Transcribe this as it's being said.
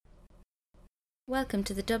Welcome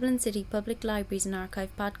to the Dublin City Public Libraries and Archive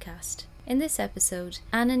podcast. In this episode,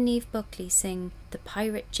 Anne and Niamh Buckley sing The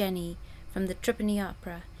Pirate Jenny from the Tripoli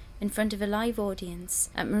Opera in front of a live audience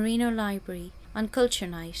at Marino Library on Culture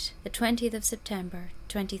Night, the 20th of September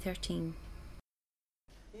 2013.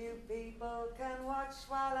 You people can watch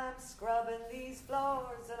while I'm scrubbing these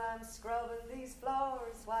floors, and I'm scrubbing these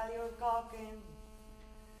floors while you're gawking.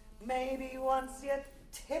 Maybe once you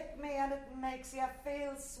tip me and it makes you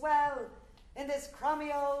feel swell in this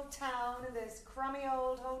crummy old town, in this crummy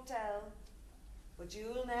old hotel. But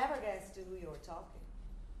you'll never guess to who you're talking.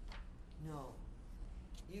 No,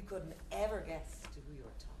 you couldn't ever guess to who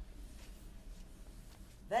you're talking.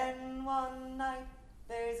 Then one night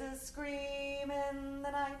there's a scream in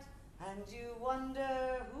the night, and you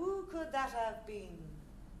wonder who could that have been.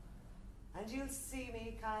 And you'll see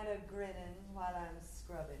me kind of grinning while I'm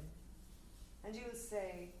scrubbing, and you'll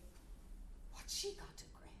say, what's she got to grin?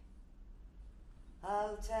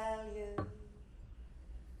 I'll tell you,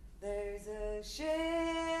 there's a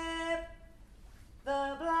ship,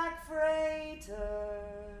 the Black Freighter,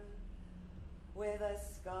 with a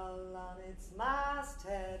skull on its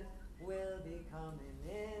masthead, will be coming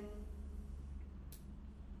in.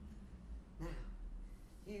 Now,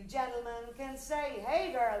 you gentlemen can say,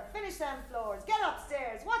 hey girl, finish them floors, get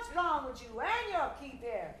upstairs, what's wrong with you, earn your keep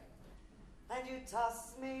here. And you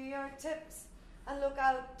toss me your tips and look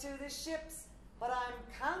out to the ships, but I'm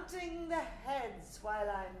counting the heads while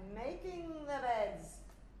I'm making the beds,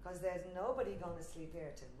 'cause there's nobody going to sleep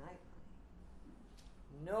here tonight, honey.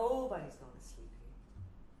 Nobody's going to sleep here.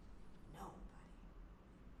 Nobody.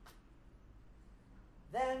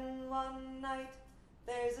 Then one night,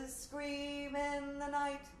 there's a scream in the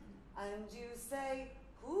night, and you say,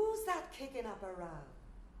 who's that kicking up a row?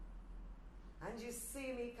 And you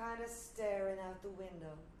see me kind of staring out the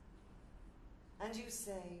window, and you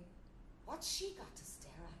say, what's she got to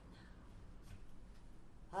stare at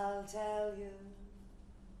now? I'll tell you,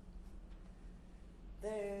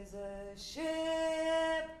 there's a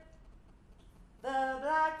ship, the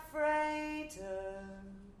Black Freighter,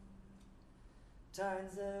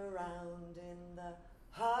 turns around in the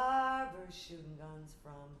harbour, shooting guns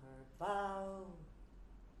from her bow.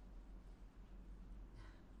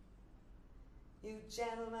 You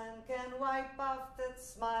gentlemen can wipe off that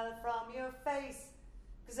smile from your face,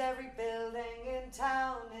 'cause every building in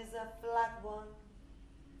town is a flat one.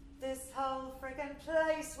 This whole frickin'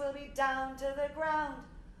 place will be down to the ground.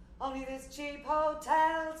 Only this cheap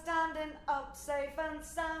hotel standing up safe and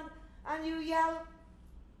sound. And you yell,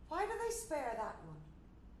 why do they spare that one?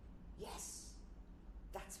 Yes,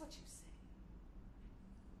 that's what you say.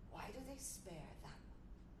 Why do they spare that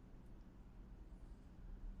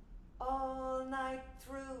one? All night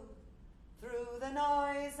through the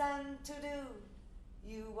noise and to-do,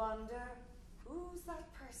 you wonder, who's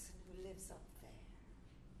that person who lives up there?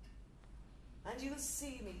 And you'll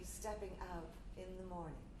see me stepping out in the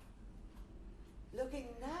morning,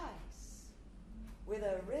 looking nice, with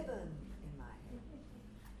a ribbon in my hair.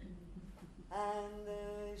 And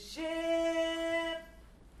the ship,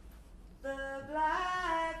 the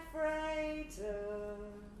Black Freighter,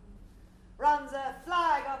 runs a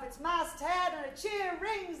flag off its masthead and a cheer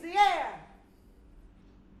rings the air.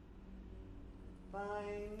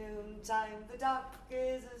 By noontime the dock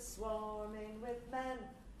is a-swarming with men,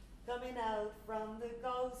 coming out from the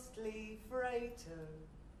ghostly freighter.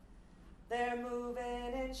 They're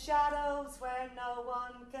moving in shadows where no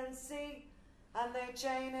one can see, and they're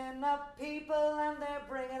chaining up people and they're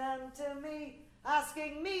bringing them to me,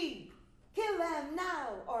 asking me, kill them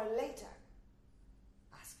now or later.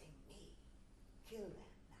 Asking me, kill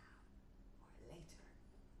them now or later.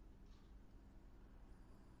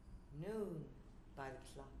 Noon by the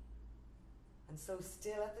clock, and so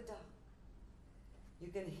still at the dock,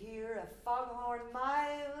 you can hear a foghorn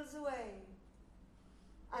miles away,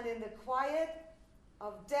 and in the quiet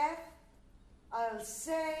of death, I'll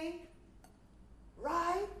say,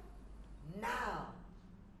 right now,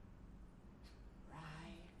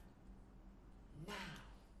 right now.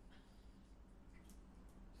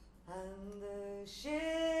 And the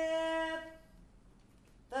ship,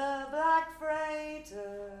 the Black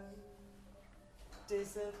Freighter,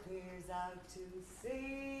 disappears out to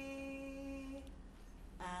sea,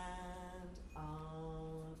 and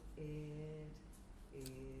on it is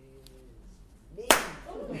me.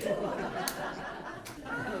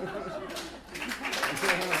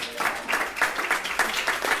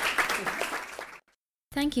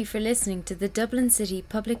 Thank you for listening to the Dublin City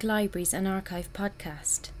Public Libraries and Archive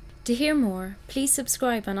podcast. To hear more, please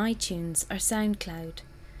subscribe on iTunes or SoundCloud.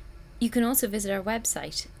 You can also visit our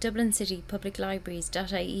website,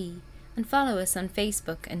 dublincitypubliclibraries.ie, and follow us on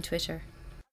Facebook and Twitter.